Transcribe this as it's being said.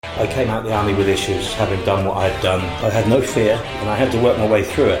I came out of the army with issues, having done what I'd done. I had no fear, and I had to work my way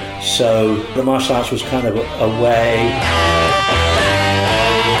through it. So the martial arts was kind of a way.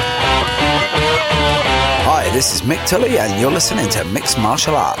 Hi, this is Mick Tully, and you're listening to Mixed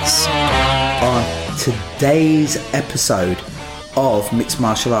Martial Arts. On today's episode of Mixed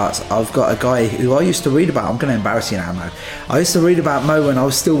Martial Arts, I've got a guy who I used to read about. I'm going to embarrass you now, Mo. I used to read about Mo when I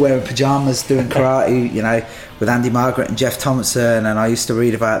was still wearing pyjamas doing karate, you know, with Andy Margaret and Jeff Thompson, and I used to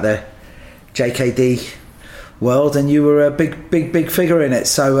read about the JKD world, and you were a big figure in it.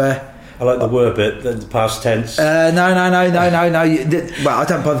 So I like the word bit, the past tense. No. Well, I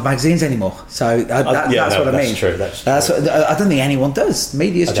don't buy the magazines anymore, so that's what I mean. That's true. What, I don't think anyone does.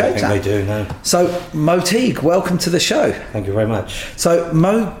 Media's choked I don't think they do, no. So, Mo Teague, welcome to the show. Thank you very much. So,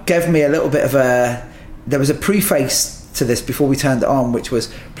 Mo gave me a little bit of there was a preface to this before we turned it on, which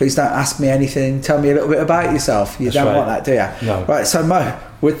was, please don't ask me anything, tell me a little bit about yourself. You don't want that, do you? No. Right, so Mo,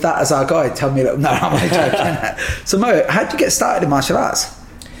 with that as our guide, tell me a little... No, I'm only joking. So, Mo, how did you get started in martial arts?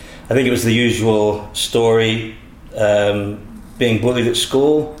 I think it was the usual story, being bullied at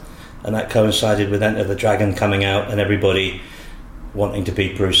school, and that coincided with Enter the Dragon coming out and everybody wanting to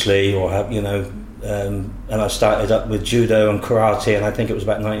beat Bruce Lee, or have, you know, and I started up with judo and karate, and I think it was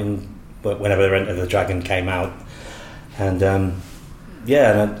about whenever Enter the Dragon came out, and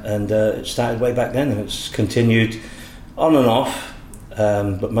it started way back then, and it's continued on and off,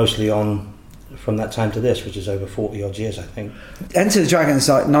 but mostly on from that time to this, which is over 40 odd years, I think. Enter the Dragon is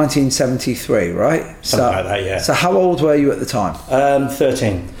like 1973, right? Something like that, yeah. So how old were you at the time?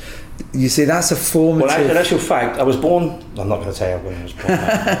 13. You see, that's a formative... Well, in actual fact, I was born... I'm not going to tell you when I was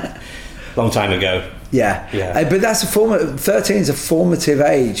born. Long time ago. Yeah. But that's 13 is a formative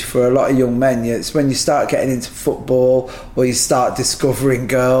age for a lot of young men. It's when you start getting into football, or you start discovering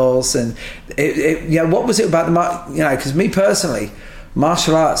girls, and what was it about because me personally,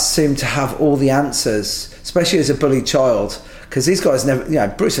 martial arts seemed to have all the answers, especially as a bullied child, because these guys never,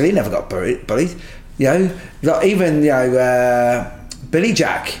 Bruce Lee never got bullied, even Billy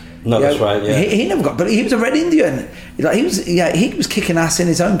Jack. No, that's right. Yeah, he never got bullied. He was a Red Indian. He was kicking ass in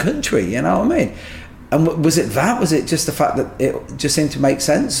his own country. You know what I mean? And was it just the fact that it just seemed to make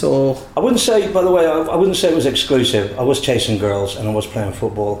sense, or? I wouldn't say. By the way, I wouldn't say it was exclusive. I was chasing girls and I was playing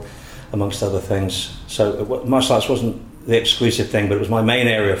football, amongst other things. So martial arts wasn't the exclusive thing, but it was my main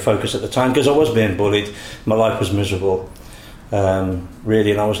area of focus at the time, because I was being bullied. My life was miserable, really,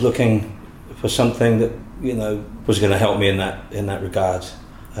 and I was looking for something that was going to help me in that regard.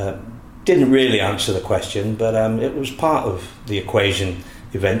 Didn't really answer the question, but it was part of the equation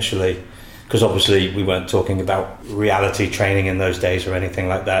eventually, because obviously we weren't talking about reality training in those days or anything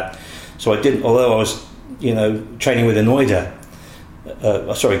like that. So I didn't, although I was training with Inoida,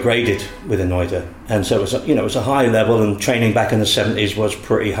 graded with Inoida, and so it was a high level, and training back in the 70s was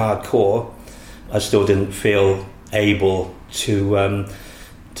pretty hardcore. I still didn't feel able to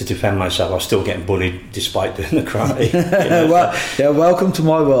defend myself. I was still getting bullied despite doing the karate. Welcome to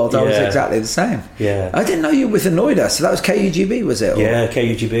my world. I was exactly the same. Yeah, I didn't know you were with Inoida, so that was KUGB, was it? Yeah,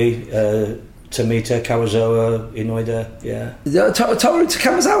 KUGB. Tomita, Kawazawa, Inoida, yeah. Toru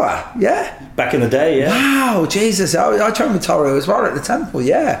Takazawa, yeah? Back in the day, yeah. Wow, Jesus. I trained with Toru as well at the temple,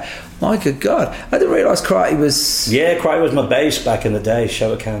 yeah. My good God. I didn't realise karate was... Yeah, karate was my base back in the day,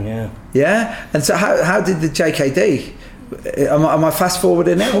 Shotokan, yeah. Yeah? And so how did the JKD... Am I fast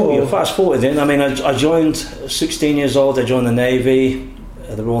forwarding it? You're fast forwarding. I mean, I joined 16 years old. I joined the Navy,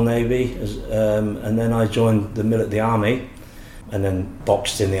 the Royal Navy, and then I joined the Army, and then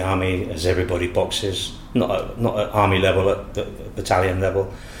boxed in the Army as everybody boxes. Not at Army level, at the battalion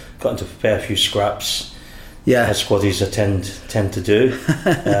level. Got into a fair few scraps. Yeah, as squaddies tend to do.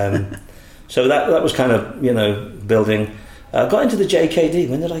 So that was kind of building. Got into the JKD.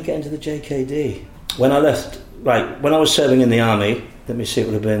 When did I get into the JKD? When I left. Right, when I was serving in the Army, let me see, it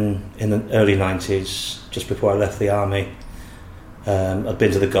would have been in the early 90s, just before I left the Army. I'd been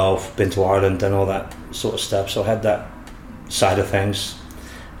to the Gulf, been to Ireland, done all that sort of stuff, so I had that side of things.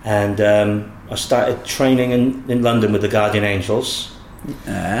 And I started training in London with the Guardian Angels.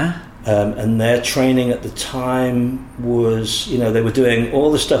 And their training at the time was, they were doing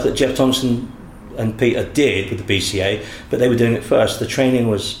all the stuff that Jeff Thompson and Peter did with the BCA, but they were doing it first. The training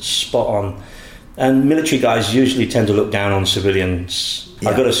was spot on. And military guys usually tend to look down on civilians. Yeah.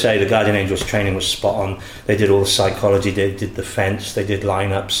 I've got to say, the Guardian Angels training was spot on. They did all the psychology, they did the fence, they did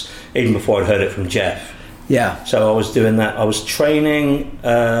lineups, even before I'd heard it from Jeff. Yeah. So I was doing that. I was training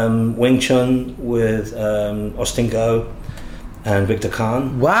Wing Chun with Austin Go and Victor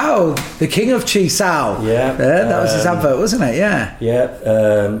Khan. Wow, the king of Chi Sao. Yeah. That was his advert, wasn't it? Yeah.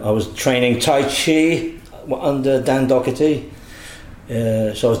 Yeah. I was training Tai Chi under Dan Doherty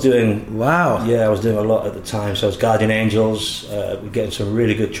So I was doing... Wow. Yeah, I was doing a lot at the time. So I was Guardian Angels, getting some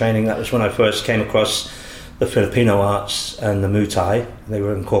really good training. That was when I first came across the Filipino arts and the Muay Thai. They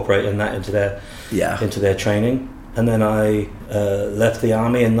were incorporating that into their training. And then I left the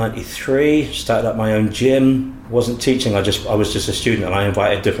army in '93, started up my own gym. Wasn't teaching, I was just a student, and I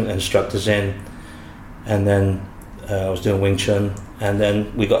invited different instructors in. And then I was doing Wing Chun, and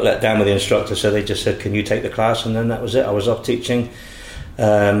then we got let down with the instructor, so they just said, can you take the class? And then that was it. I was off teaching,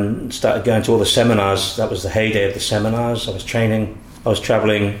 started going to all the seminars. That was the heyday of the seminars. I was training, I was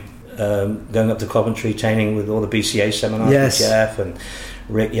travelling, going up to Coventry, training with all the BCA seminars with Jeff and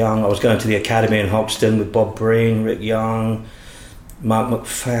Rick Young. I was going to the academy in Hoxton with Bob Breen, Rick Young, Mark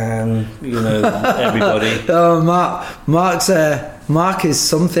McFan, everybody. Oh, Mark is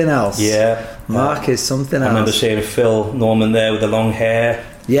something else. Yeah. Mark is something else. I remember seeing Phil Norman there with the long hair.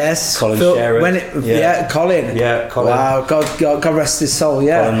 Yes. Colin Phil, Sherritt. Colin. Yeah, Colin. Wow, God rest his soul,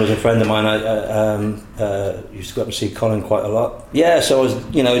 yeah. Colin was a friend of mine. I used to go up and see Colin quite a lot. Yeah, so I was,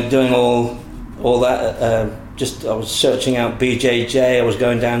 doing all that. I was searching out BJJ. I was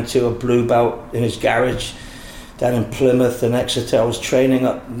going down to a blue belt in his garage down in Plymouth and Exeter. I was training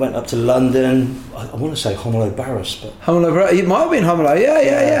went up to London. I want to say Homolo Barras, but it might have been Homolo.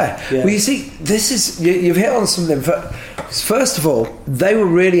 Yeah. Well, you see, you've hit on something. First of all, they were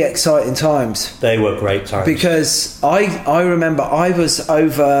really exciting times. They were great times because I remember I was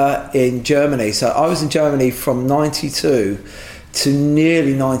over in Germany. So I was in Germany from '92 to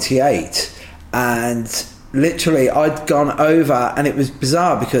nearly '98, and literally I'd gone over, and it was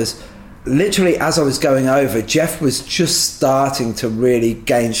bizarre because literally as I was going over, Jeff was just starting to really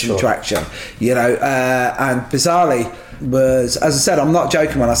gain some traction, and bizarrely was, as I said, I'm not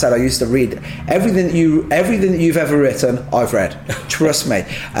joking when I said I used to read everything that you've ever written. I've read, trust me,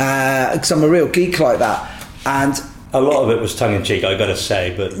 because I'm a real geek like that. And a lot of it was tongue-in-cheek, I gotta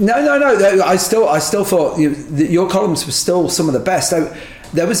say, but no, I still thought your columns were still some of the best.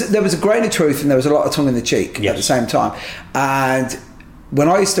 There was a grain of truth and there was a lot of tongue in the cheek at the same time. And when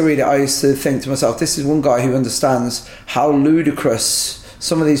I used to read it, I used to think to myself, this is one guy who understands how ludicrous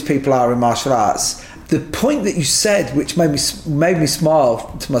some of these people are in martial arts. The point that you said, which made me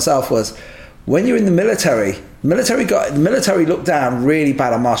smile to myself, was when you're in the military look down really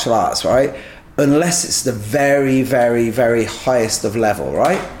bad on martial arts, right? Unless it's the very, very, very highest of level,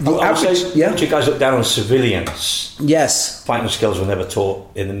 right? You guys look down on civilians. Yes. Fighting skills were never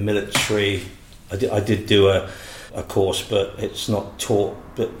taught in the military. I did do a course, but it's not taught.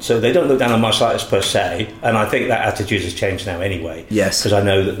 But so they don't look down on martial artists per se, and I think that attitude has changed now anyway. Yes, because I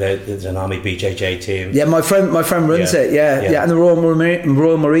know that there's an Army BJJ team. Yeah, my friend runs it. Yeah, and the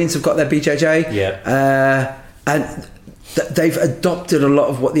Royal Marines have got their BJJ. Yeah, and they've adopted a lot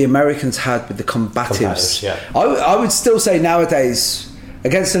of what the Americans had with the combatives. Yeah, I would still say nowadays,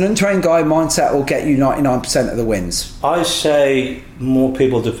 against an untrained guy, mindset will get you 99% of the wins. I say more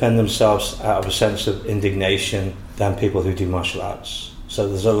people defend themselves out of a sense of indignation than people who do martial arts. So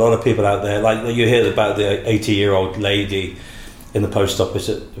there's a lot of people out there, like you hear about the 80-year-old lady in the post office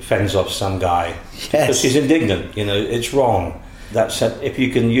that fends off some guy because she's indignant. It's wrong. That said, if you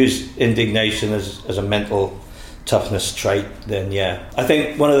can use indignation as a mental toughness trait, then yeah. I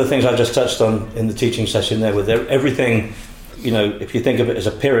think one of the things I just touched on in the teaching session there with everything, if you think of it as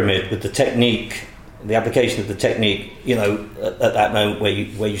a pyramid with the technique, the application of the technique, at that moment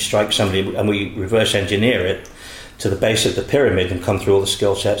where you strike somebody and we reverse engineer it to the base of the pyramid and come through all the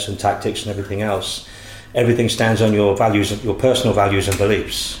skill sets and tactics and everything else, everything stands on your values, your personal values and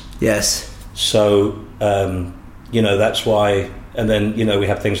beliefs. Yes. So, that's why, and then, we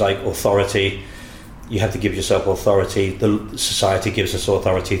have things like authority. You have to give yourself authority. The society gives us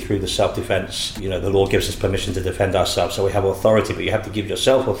authority through the self-defense. The law gives us permission to defend ourselves. So we have authority, but you have to give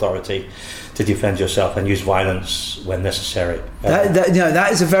yourself authority to defend yourself and use violence when necessary. That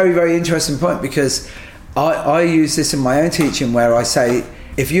is a very, very interesting point, because I use this in my own teaching where I say,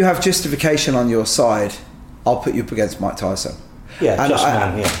 if you have justification on your side, I'll put you up against Mike Tyson. Yeah,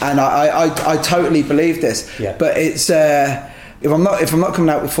 and I totally believe this. Yeah. But it's if I'm not coming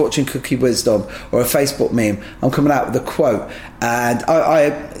out with fortune cookie wisdom or a Facebook meme, I'm coming out with a quote. And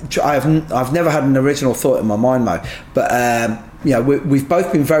I've never had an original thought in my mind, Mo. But we've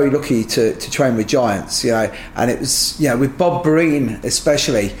both been very lucky to train with giants, and it was, with Bob Breen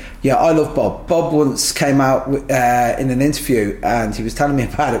especially. I love Bob. Bob once came out in an interview and he was telling me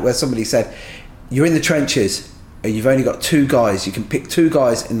about it, where somebody said, you're in the trenches and you've only got two guys. You can pick two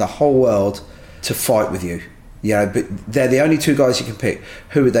guys in the whole world to fight with you. But they're the only two guys you can pick.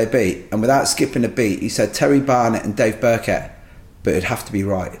 Who would they be? And without skipping a beat, he said Terry Barnett and Dave Burkett, but it'd have to be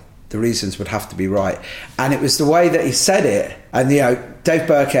right. the reasons would have to be right. And it was the way that he said it. And, Dave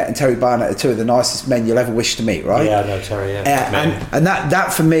Burkett and Terry Barnett are two of the nicest men you'll ever wish to meet, right? Yeah, I know Terry, yeah. And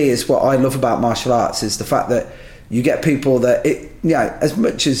that for me is what I love about martial arts, is the fact that you get people that, as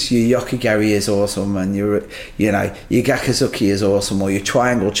much as your Yokigari is awesome and your Gakuzuki is awesome, or your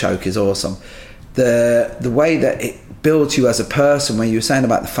triangle choke is awesome, the way that it builds you as a person, when you were saying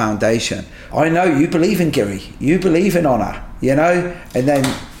about the foundation, I know you believe in Giri, you believe in honour, and then...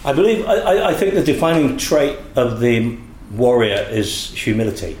 I think the defining trait of the warrior is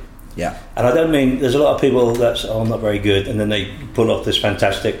humility. Yeah. And I don't mean, there's a lot of people that's, I'm not very good, and then they pull off this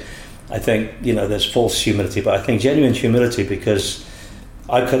fantastic... I think, there's false humility, but I think genuine humility, because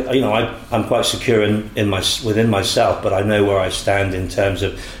I'm quite secure within myself, but I know where I stand in terms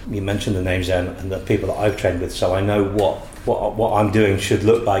of, you mentioned the names there and the people that I've trained with, so I know what I'm doing should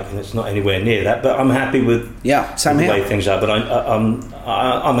look like, and it's not anywhere near that. But I'm happy with the way things are. But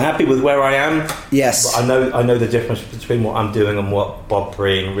I'm happy with where I am. Yes. But I know the difference between what I'm doing and what Bob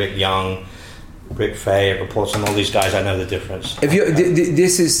Preen, Rick Young, Rick Fay, reports on all these guys. I know the difference.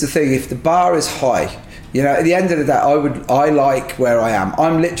 This is the thing. If the bar is high, at the end of the day, I like where I am.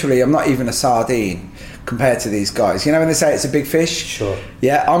 I'm not even a sardine compared to these guys. When they say it's a big fish. Sure.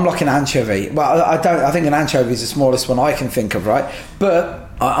 Yeah, I'm like an anchovy. Well, I don't. I think an anchovy is the smallest one I can think of, right? But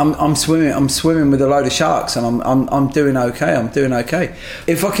I'm swimming. I'm swimming with a load of sharks, and I'm doing okay. I'm doing okay.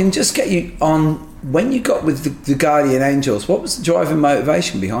 If I can just get you on, when you got with the Guardian Angels, what was the driving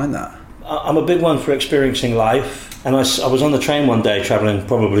motivation behind that? I'm a big one for experiencing life, and I was on the train one day travelling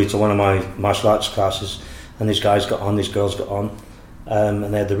probably to one of my martial arts classes, and these girls got on,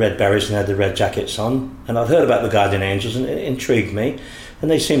 and they had the red berets and they had the red jackets on, and I'd heard about the Guardian Angels, and it intrigued me,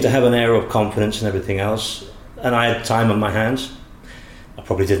 and they seemed to have an air of confidence and everything else, and I had time on my hands. I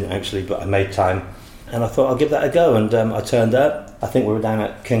probably didn't actually, but I made time, and I thought I'll give that a go, and I turned up. I think we were down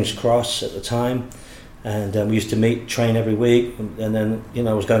at King's Cross at the time, and we used to train every week, and then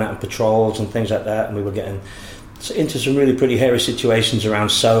I was going out on patrols and things like that, and we were getting into some really pretty hairy situations around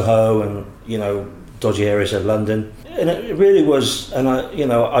Soho and dodgy areas of London, and it really was. And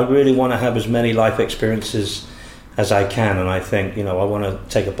I really want to have as many life experiences as I can, and I think I want to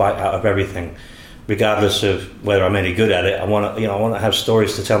take a bite out of everything, regardless of whether I'm any good at it. I want to have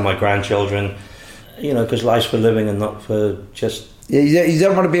stories to tell my grandchildren, because life's for living and not for just. Yeah, you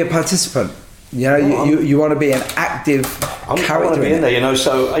don't want to be a participant. You want to be an active character. I want to be in there,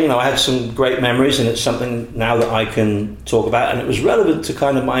 So I had some great memories, and it's something now that I can talk about, and it was relevant to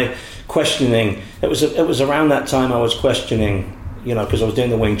kind of my questioning. It was around that time I was questioning, because I was doing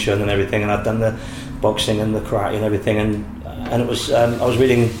the Wing Chun and everything, and I'd done the boxing and the karate and everything, and it was I was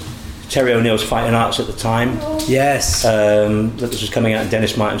reading Terry O'Neill's Fighting Arts at the time. Yes. This was coming out in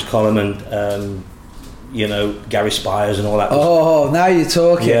Dennis Martin's column, and Gary Spires and all that. Now you're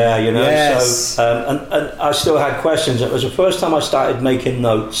talking. Yeah, Yes. So, and I still had questions. It was the first time I started making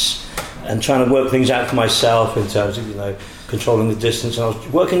notes and trying to work things out for myself in terms of, controlling the distance. And I was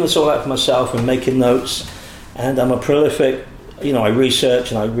working this all out for myself and making notes. And I'm a prolific, I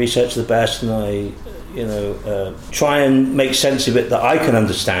research the best, and I, try and make sense of it that I can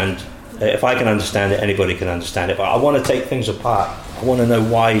understand. If I can understand it, anybody can understand it. But I want to take things apart. I want to know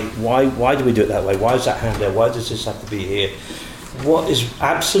why do we do it that way? Why is that hand there? Why does this have to be here? What is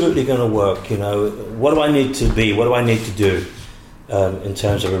absolutely going to work? What do I need to be? What do I need to do in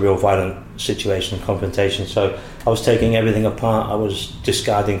terms of a real violent situation and confrontation? So I was taking everything apart. I was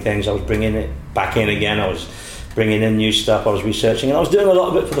discarding things. I was bringing it back in again. I was bringing in new stuff. I was researching, and I was doing a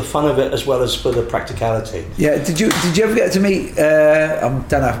lot of it for the fun of it as well as for the practicality. Yeah. Did you ever get to meet? I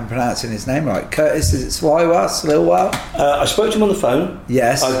don't know if I'm pronouncing his name right. Curtis Sliwa? I spoke to him on the phone.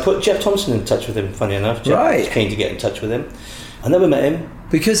 Yes. I put Jeff Thompson in touch with him. Funny enough, Jeff was keen to get in touch with him. I never met him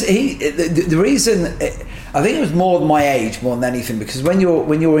because the reason I think it was more my age more than anything, because when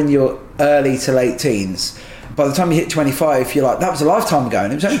you're in your early to late teens, by the time you hit 25, you're like, that was a lifetime ago,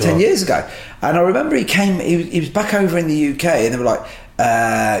 and it was only 10 years ago. And I remember he was back over in the UK, and they were like,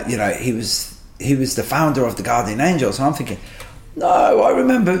 he was the founder of the Guardian Angels. And I'm thinking, no, I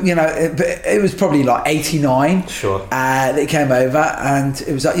remember, it was probably like 89. Sure. That he came over, and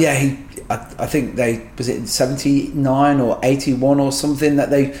it was like, I think was it in 79 or 81 or something that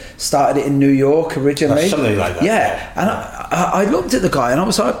they started it in New York originally. Something like that. Yeah. And I looked at the guy, and I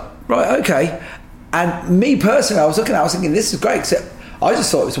was like, right, okay. And me personally, I was thinking, this is great, except I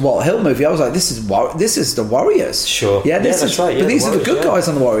just thought it was a Walt Hill movie. I was like, this is the Warriors. Sure. Yeah, that's right. But these are the good guys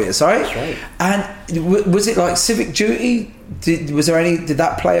on the Warriors, right? That's right. And was it like Civic Duty? Did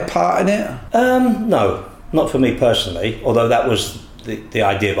that play a part in it? No, not for me personally, although that was the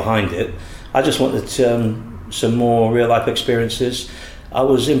idea behind it. I just wanted some more real life experiences. I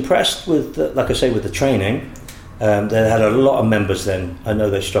was impressed with, like I say, with the training. They had a lot of members then. I know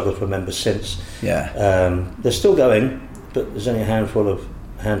they struggled for members since. Yeah. They're still going, but there's only a handful of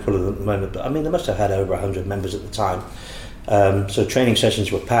them at the moment. But I mean, they must have had over 100 members at the time. So training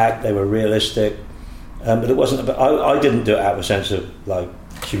sessions were packed. They were realistic. But it wasn't about. I didn't do it out of a sense of like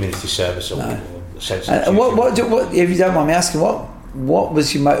community service or a sense of. And what, if you don't mind me asking, what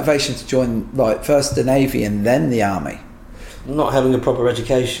was your motivation to join, like, first the Navy and then the Army? Not having a proper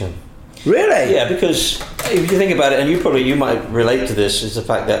education. Really? Yeah, because if you think about it, and you might relate to this, is the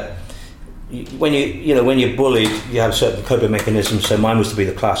fact that when you're bullied, you have certain coping mechanisms. So mine was to be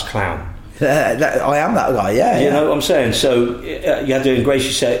the class clown. I am that guy. Yeah. You know what I'm saying? So you had to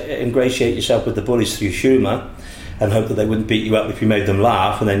ingratiate yourself with the bullies through humour, and hope that they wouldn't beat you up if you made them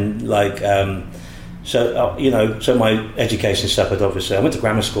laugh. And then so my education suffered. Obviously, I went to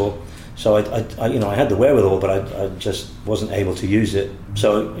grammar school. So I had the wherewithal, but I just wasn't able to use it.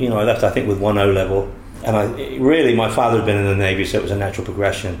 So I left, I think, with 1 O level, and my father had been in the Navy, so it was a natural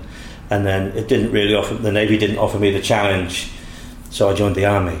progression. And then the Navy didn't offer me the challenge, so I joined the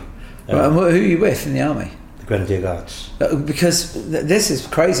Army. Who are you with in the Army? The Grenadier Guards. Because this is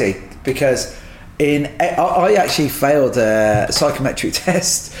crazy. Because I actually failed a psychometric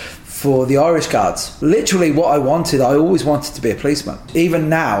test for the Irish Guards. Literally, what I always wanted to be a policeman. Even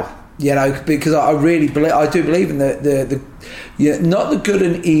now. Because I really believe, I do believe in the not the good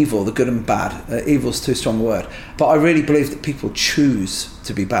and evil, the good and bad. Evil's too strong a word, but I really believe that people choose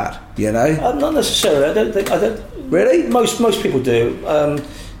to be bad. Not necessarily. I don't. Really? Most people do.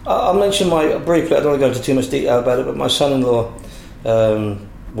 I'll mention briefly. I don't want to go into too much detail about it, but my son-in-law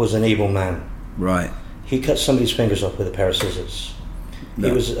was an evil man. Right. He cut somebody's fingers off with a pair of scissors. No.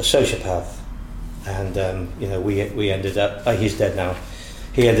 He was a sociopath, and we ended up. He's dead now.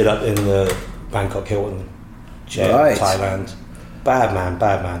 He ended up in the Bangkok Hilton jail in Thailand. Bad man.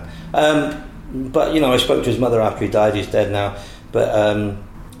 But I spoke to his mother after he died. He's dead now. But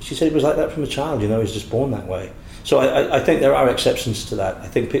she said he was like that from a child. He was just born that way. So I think there are exceptions to that. I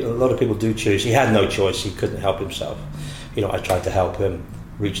think a lot of people do choose. He had no choice. He couldn't help himself. I tried to help him,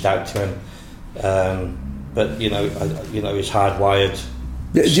 reached out to him, but he's hardwired.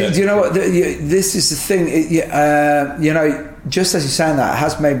 Do you know what? This is the thing. Just as you're saying that, it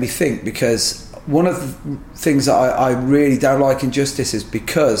has made me think, because one of the things that I really don't like in justice is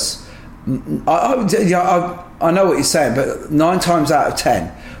because I know what you're saying, but 9 times out of 10,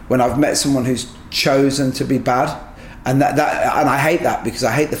 when I've met someone who's chosen to be bad, and that and I hate that, because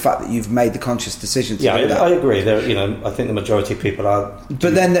I hate the fact that you've made the conscious decision to do that. I agree. I think the majority of people are.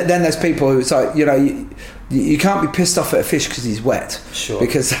 But then there's people who it's like, you can't be pissed off at a fish because he's wet. Sure.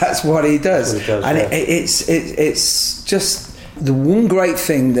 Because that's what he does. And it's just the one great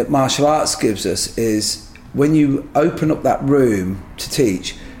thing that martial arts gives us is when you open up that room to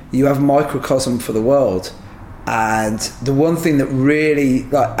teach, you have a microcosm for the world. And the one thing that really,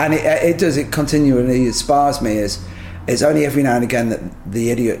 it continually inspires me is only every now and again that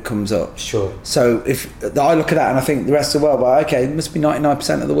the idiot comes up. Sure. So if I look at that and I think the rest of the world, well, okay, it must be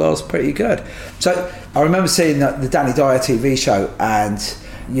 99% of the world's pretty good. So I remember seeing the Danny Dyer TV show, and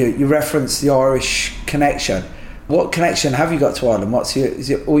you referenced the Irish connection. What connection have you got to Ireland? Is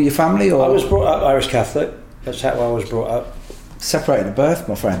it all your family? Or? I was brought up Irish Catholic. That's how I was brought up. Separated at birth,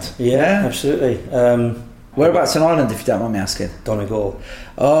 my friend. Yeah. Absolutely. Whereabouts in Ireland, if you don't mind me asking? Donegal.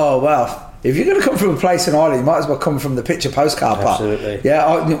 Oh, well, if you're going to come from a place in Ireland, you might as well come from the picture postcard part. Absolutely.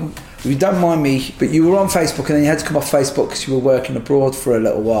 Yeah, if you don't mind me, but you were on Facebook and then you had to come off Facebook because you were working abroad for a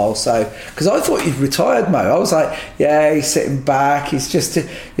little while. So, because I thought you'd retired, Mo. I was like, yeah, he's sitting back. He's just,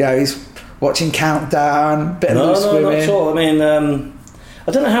 he's watching Countdown, bit of loose women. No, not at all. I mean,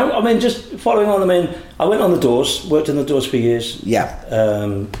 I don't know how. I mean, just following on. I mean, I went on the doors, worked in the doors for years.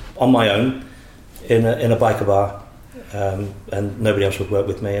 Yeah. On my own, in a biker bar, and nobody else would work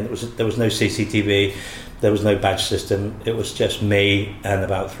with me. And there was no CCTV, there was no badge system. It was just me and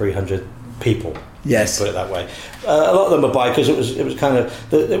about 300 people. Yes. Put it that way. A lot of them were bikers. It was kind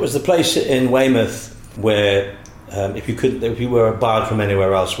of it was the place in Weymouth where if you were barred from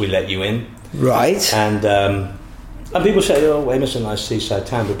anywhere else, we let you in. Right. And people say, oh, Weymouth's a nice seaside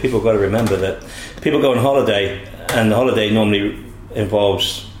town, but people got to remember that people go on holiday, and the holiday normally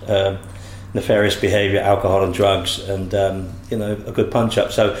involves nefarious behaviour, alcohol and drugs, and a good punch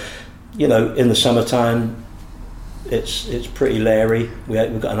up. So, in the summertime, it's pretty leery.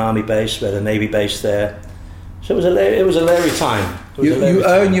 We've got an army base, we had a navy base there, so it was a leery time. You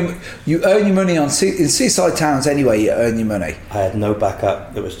earn your money in seaside towns anyway. You earn your money. I had no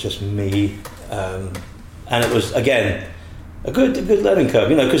backup. It was just me, and it was again a good learning curve,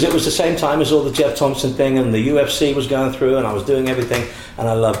 because it was the same time as all the Jeff Thompson thing, and the UFC was going through, and I was doing everything, and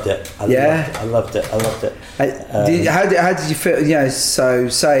I loved it. I loved it. How did you feel? So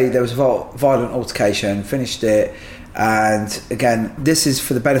say there was a violent altercation, finished it, and again, this is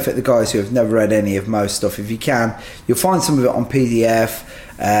for the benefit of the guys who have never read any of Mo's stuff. If you can, you'll find some of it on PDF,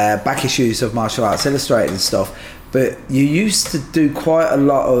 back issues of Martial Arts Illustrated and stuff. But you used to do quite a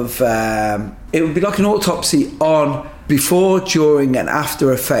lot of. It would be like an autopsy on before, during, and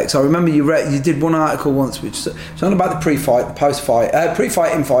after effects. I remember you did one article once, which was on about the pre-fight, the post-fight,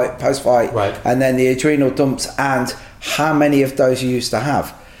 pre-fight, in-fight, post-fight, right, and then the adrenal dumps, and how many of those you used to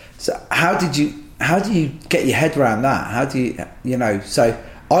have. So how do you get your head around that? How do you, so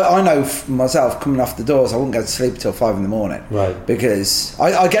I know myself, coming off the doors, I wouldn't go to sleep till 5 a.m. Right. Because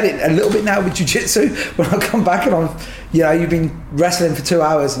I get it a little bit now with jiu-jitsu. When I come back and you've been wrestling for 2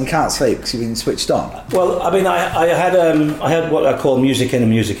 hours and you can't sleep because you've been switched on. Well, I mean, I had what I call music in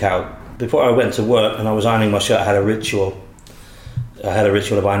and music out. Before I went to work and I was ironing my shirt, I had a ritual.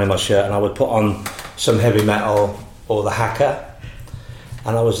 Of ironing my shirt, and I would put on some heavy metal or the Haka.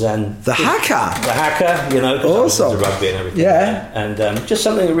 And I was then... The Haka? The Haka, because awesome. I was into rugby and everything. Yeah. And just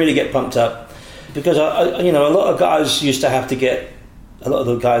something to really get pumped up. Because, a lot of guys used to have to get... A lot of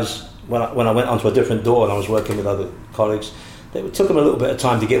the guys, when I went onto a different door and I was working with other colleagues, it took them a little bit of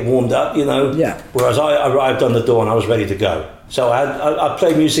time to get warmed up, Yeah. Whereas I arrived on the door and I was ready to go. So I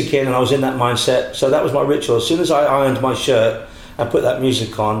played music in and I was in that mindset. So that was my ritual. As soon as I ironed my shirt and put that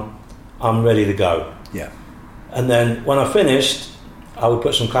music on, I'm ready to go. Yeah. And then when I finished... I would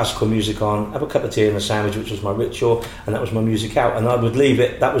put some classical music on, have a cup of tea and a sandwich, which was my ritual, and that was my music out. And I would leave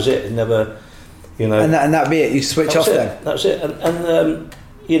it. That was it. It never, And that'd be it. You switch off then. That was it. And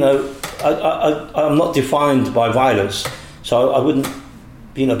I'm not defined by violence, so I wouldn't,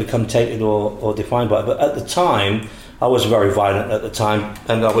 become tainted or defined by it. But at the time, I was very violent at the time,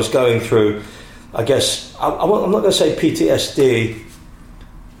 and I was going through, I guess, I'm not going to say PTSD,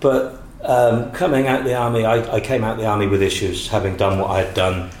 but. Coming out the army, I came out the army with issues, having done what I had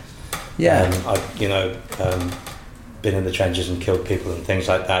done. Yeah. I've been in the trenches and killed people and things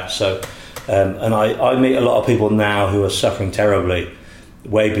like that. So, and I meet a lot of people now who are suffering terribly,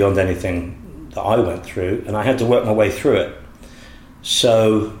 way beyond anything that I went through, and I had to work my way through it.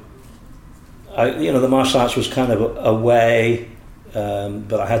 So, the martial arts was kind of a way,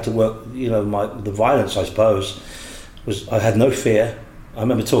 but I had to work. The violence, I suppose, I had no fear. I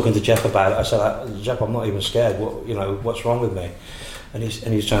remember talking to Jeff about it. I said, Jeff, I'm not even scared. What's wrong with me? And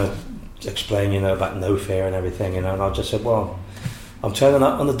he's trying to explain, about no fear and everything, And I just said, well, I'm turning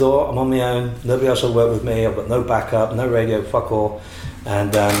up on the door. I'm on my own. Nobody else will work with me. I've got no backup, no radio, fuck all.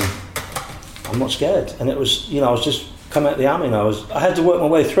 And I'm not scared. And it was, I was just come out of the army, and I had to work my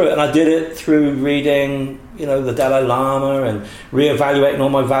way through it. And I did it through reading, the Dalai Lama and reevaluating all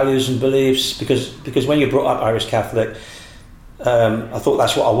my values and beliefs. Because when you're brought up Irish Catholic, I thought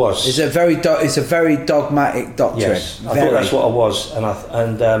that's what I was. It's a very dogmatic doctrine. Yes, I thought that's what I was, and I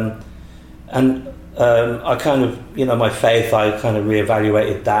kind of, my faith, I kind of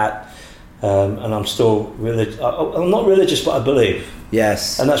reevaluated that, and I'm still religious. I'm not religious, but I believe.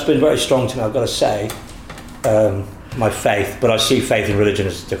 Yes, and that's been very strong to me. I've got to say, my faith, but I see faith and religion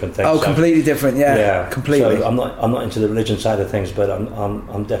as different things. Oh, so, completely different. Yeah, completely. So I'm not into the religion side of things, but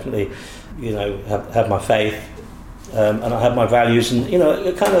I'm definitely, have my faith. And I have my values, and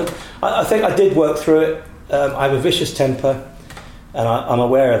it kind of. I think I did work through it. I have a vicious temper, and I'm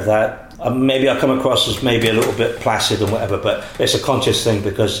aware of that. Maybe I come across as maybe a little bit placid and whatever, but it's a conscious thing,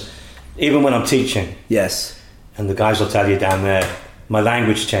 because even when I'm teaching, yes, and the guys will tell you down there, my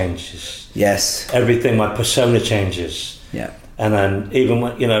language changes. Yes, everything, my persona changes. Yeah. And then even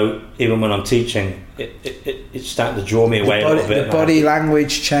when I'm teaching, it's starting to draw me away a little bit. The body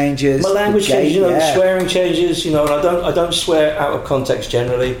language changes. My language changes, the swearing changes, and I don't swear out of context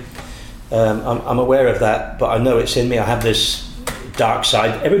generally. I'm aware of that, but I know it's in me. I have this dark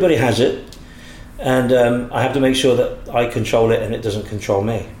side. Everybody has it, and I have to make sure that I control it and it doesn't control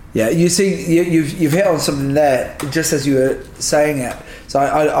me. Yeah, you see, you've hit on something there just as you were saying it. So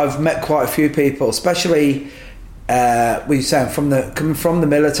I've met quite a few people, especially. What you're saying coming from the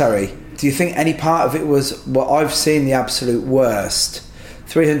military, do you think any part of it was what I've seen the absolute worst?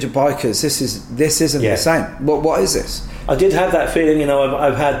 300 bikers. This isn't the same. What is this? I did have that feeling.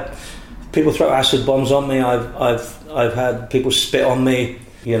 I've had people throw acid bombs on me. I've had people spit on me.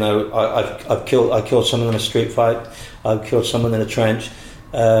 I killed someone in a street fight. I've killed someone in a trench.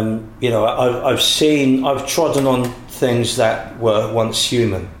 I've trodden on things that were once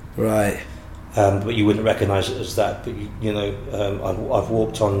human. Right. But you wouldn't recognise it as that. But I've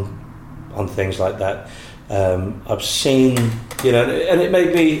walked on things like that. I've seen, you know, and it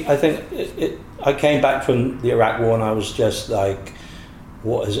made me, I think, I came back from the Iraq War and I was just like,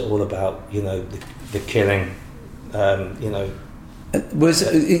 what is it all about? You know, the killing, you know. Was,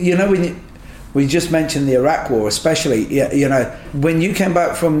 you know, when we just mentioned the Iraq War, especially, you know, when you came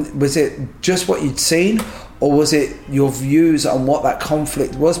back from, was it just what you'd seen, or was it your views on what that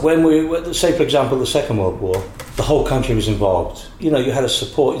conflict was? When we, say for example, the Second World War, the whole country was involved. You know, you had a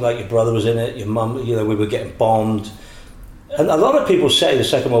support, like your brother was in it, your mum, you know, we were getting bombed. And a lot of people say the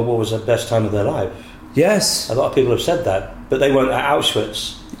Second World War was the best time of their life. Yes. A lot of people have said that, but they weren't at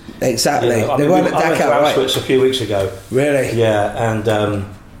Auschwitz. Exactly. You know, they weren't at Dachau, I went to Auschwitz a few weeks ago. Really? Yeah, and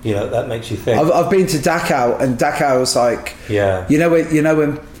you know, that makes you think. I've been to Dachau, and Dachau was like, yeah. You know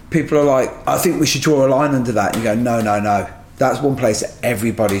when people are like, I think we should draw a line under that. And you go, no. That's one place that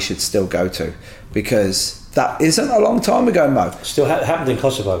everybody should still go to, because that isn't a long time ago, Mo. Still happened in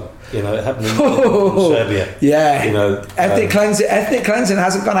Kosovo. You know, it happened in Serbia. Yeah. You know, ethnic cleansing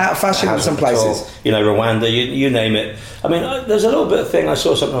hasn't gone out of fashion in some places. You know, Rwanda, you name it. I mean, there's a little bit of thing. I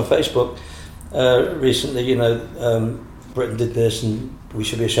saw something on Facebook recently. You know, Britain did this, and we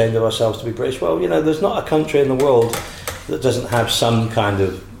should be ashamed of ourselves to be British. Well, you know, there's not a country in the world that doesn't have some kind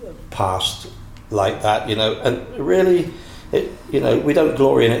of past like that. You know, and really, you know, we don't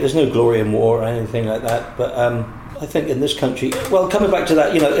glory in it. There's no glory in war or anything like that. But I think in this country, well, coming back to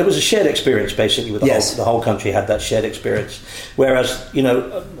that, you know, it was a shared experience basically. With the whole country had that shared experience. Whereas, you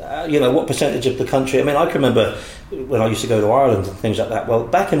know, what percentage of the country? I mean, I can remember when I used to go to Ireland and things like that. Well,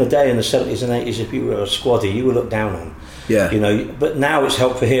 back in the day, in the 70s and 80s, if you were a squaddy, you were looked down on. Yeah. You know, but now it's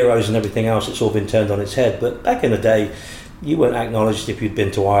help for heroes and everything else. It's all been turned on its head. But back in the day, you weren't acknowledged if you'd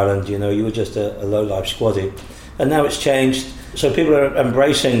been to Ireland. You know, you were just a low-life squaddy. And now it's changed. So people are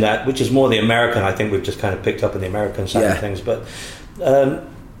embracing that, which is more the American. I think we've just kind of picked up in the American side of things. But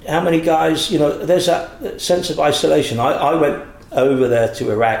how many guys, you know, there's that sense of isolation. I went over there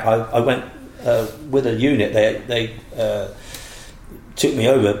to Iraq. I went with a unit. They took me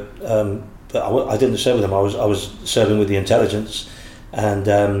over, but I didn't serve with them. I was serving with the intelligence, and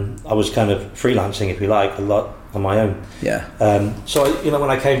I was kind of freelancing, if you like, a lot on my own. Yeah. So you know, when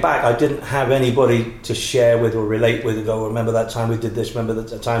I came back, I didn't have anybody to share with or relate with and go, remember that time we did this, remember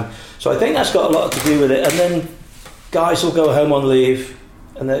that time. So I think that's got a lot to do with it. And then guys will go home on leave,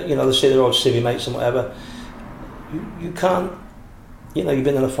 and they'll see their old civvy mates and whatever. You can't, you know, you've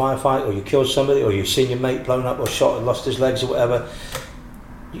been in a firefight, or you killed somebody, or you've seen your mate blown up or shot and lost his legs or whatever.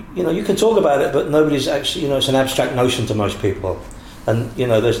 You know, you can talk about it, but nobody's actually, you know, it's an abstract notion to most people. And, you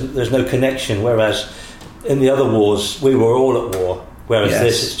know, there's no connection, whereas in the other wars, we were all at war. Whereas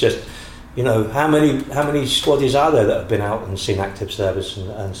this, it's just, you know, how many squaddies are there that have been out and seen active service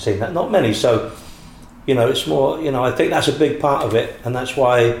and seen that? Not many. So, you know, it's more, you know, I think that's a big part of it. And that's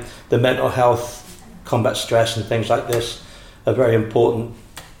why the mental health, combat stress and things like this are very important.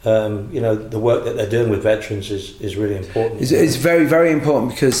 You know, the work that they're doing with veterans is really important. It's very, very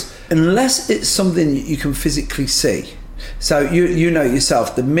important, because unless it's something you can physically see, so you know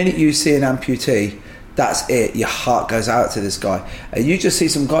yourself, the minute you see an amputee, that's it. Your heart goes out to this guy, and you just see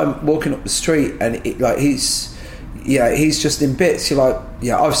some guy walking up the street, and he's just in bits. You're like,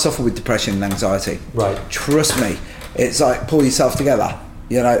 yeah, I've suffered with depression and anxiety. Right. Trust me, it's like, pull yourself together.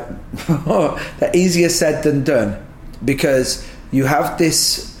 You know, they're easier said than done, because you have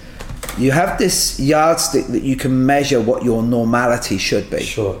this yardstick that you can measure what your normality should be.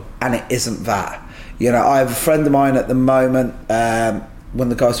 Sure. And it isn't that. You know, I have a friend of mine at the moment, one of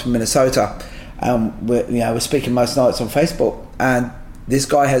the guys from Minnesota, and we're speaking most nights on Facebook, and this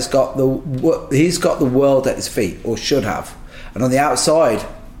guy has got the world at his feet, or should have, and on the outside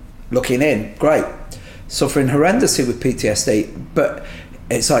looking in, great, suffering horrendously with PTSD. But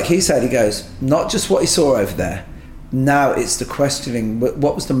it's like he said, he goes, not just what he saw over there, now it's the questioning,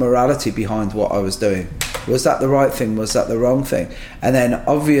 what was the morality behind what I was doing? Was that the right thing? Was that the wrong thing? And then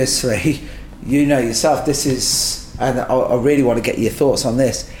obviously, you know yourself, this is, and I really want to get your thoughts on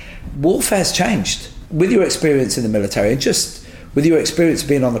this, warfare's changed. With your experience in the military, and just with your experience of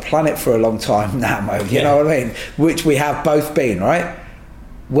being on the planet for a long time now, Mo, you know what I mean? Which we have both been, right?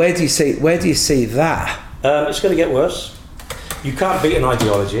 Where do you see that? It's going to get worse. You can't beat an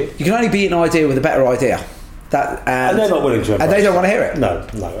ideology. You can only beat an idea with a better idea. And they're not willing to embrace. And they don't want to hear it. No,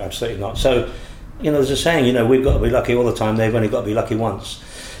 absolutely not. So, you know, there's a saying, you know, we've got to be lucky all the time. They've only got to be lucky once.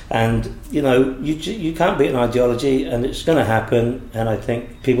 And, you know, you can't beat an ideology, and it's going to happen. And I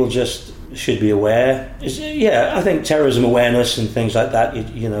think people just should be aware. I think terrorism awareness and things like that,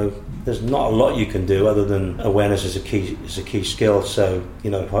 you know, there's not a lot you can do other than awareness is a key skill. So, you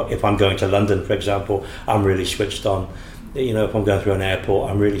know, if I'm going to London, for example, I'm really switched on. You know, if I'm going through an airport,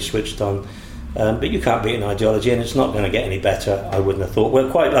 I'm really switched on. But you can't beat an ideology, and it's not going to get any better, I wouldn't have thought.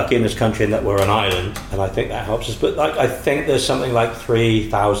 We're quite lucky in this country in that we're an island, and I think that helps us. But I think there's something like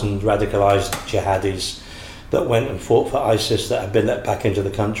 3,000 radicalised jihadis that went and fought for ISIS that have been let back into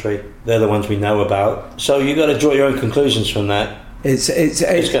the country. They're the ones we know about. So you've got to draw your own conclusions from that. It's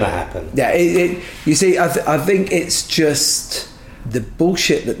going to happen. Yeah, you see, I think it's just the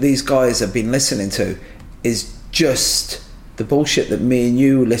bullshit that these guys have been listening to is just the bullshit that me and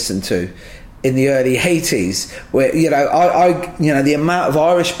you listened to in the early 80s, where I the amount of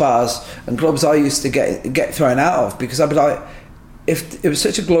Irish bars and clubs I used to get thrown out of, because I'd be like, if it was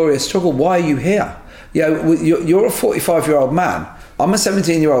such a glorious struggle, why are you here? You're a 45-year-old man, I'm a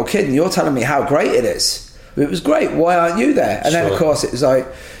 17-year-old kid, and you're telling me how great it is. It was great, why aren't you there? And then of course it was like,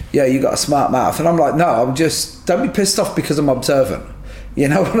 yeah, you got a smart mouth, and I'm like, no, don't be pissed off because I'm observant. You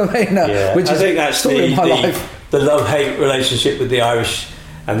know what I mean? Which is, I think that's the love-hate relationship with the Irish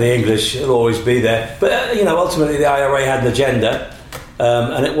and the English will always be there. But ultimately the IRA had an agenda,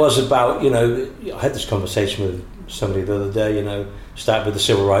 and it was about, I had this conversation with somebody the other day, started with the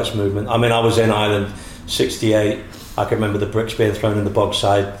civil rights movement. I mean, I was in Ireland 68. I can remember the bricks being thrown in the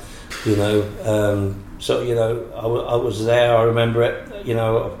bogside, I was there, I remember it,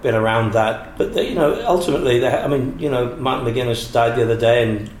 I've been around that. But, ultimately, Martin McGuinness died the other day,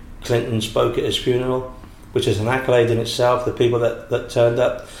 and Clinton spoke at his funeral, which is an accolade in itself, the people that turned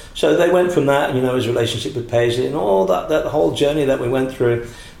up. So they went from that, his relationship with Paisley and all that whole journey that we went through.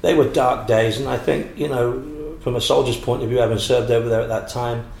 They were dark days, and I think, from a soldier's point of view, having served over there at that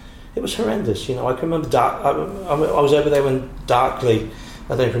time, it was horrendous. I can remember I was over there when Darkley,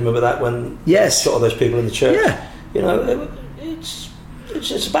 I don't remember that, when shot all those people in the church. Yeah. It's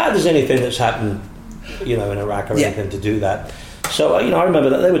as bad as anything that's happened, in Iraq or anything to do that. So, I remember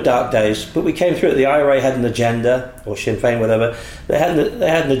that they were dark days, but we came through it. The IRA had an agenda, or Sinn Féin, whatever. They had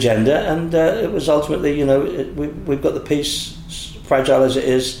an agenda, and it was ultimately, we've got the peace, fragile as it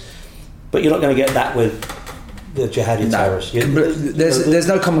is, but you're not going to get that with the jihadi terrorists. There's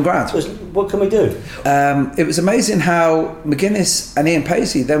no common ground. What can we do? It was amazing how McGuinness and Ian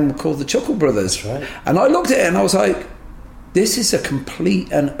Paisley then were called the Chuckle Brothers. That's right. And I looked at it and I was like, this is a complete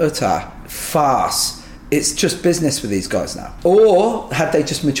and utter farce. It's just business with these guys now. Or had they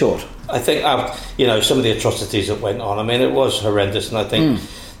just matured? I think, some of the atrocities that went on, I mean, it was horrendous, and I think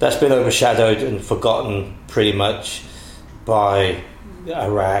that's been overshadowed and forgotten pretty much by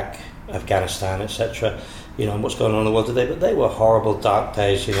Iraq, Afghanistan, etc., and what's going on in the world today. But they were horrible, dark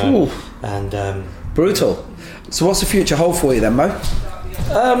days, and brutal. So what's the future hold for you then, Mo?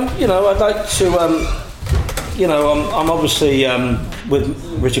 I'd like to, I'm obviously with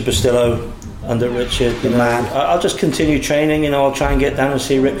Richard Bustillo, under Richard, I'll just continue training. I'll try and get down and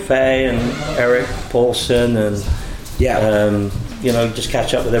see Rick Fay and Eric Paulson, and just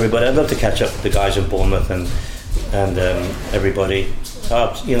catch up with everybody. I'd love to catch up with the guys in Bournemouth and everybody.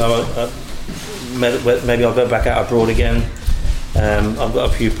 Maybe I'll go back out abroad again. I've got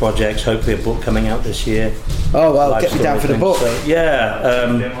a few projects, hopefully a book coming out this year. Oh, well, get me down for the book. So,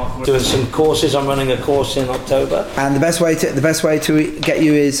 doing some courses. I'm running a course in October. And the best way to get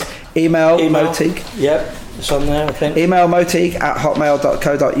you is email. Moteague. Yep, it's on there, I think. Email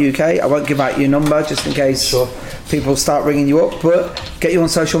moteague@hotmail.co.uk. I won't give out your number just in case people start ringing you up, but get you on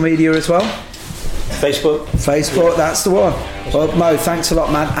social media as well. Facebook, that's the one. Well, Mo, thanks a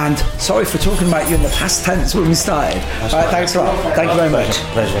lot, man, and sorry for talking about you in the past tense when we started. All right, thanks a lot. Thank you very much.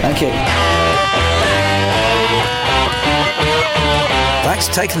 Pleasure. Thank you. Thanks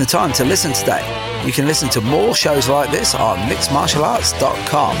for taking the time to listen today. You can listen to more shows like this on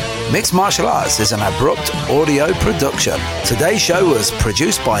mixedmartialarts.com. Mixed Martial Arts is an Abrupt audio production. Today's show was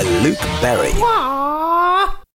produced by Luke Berry.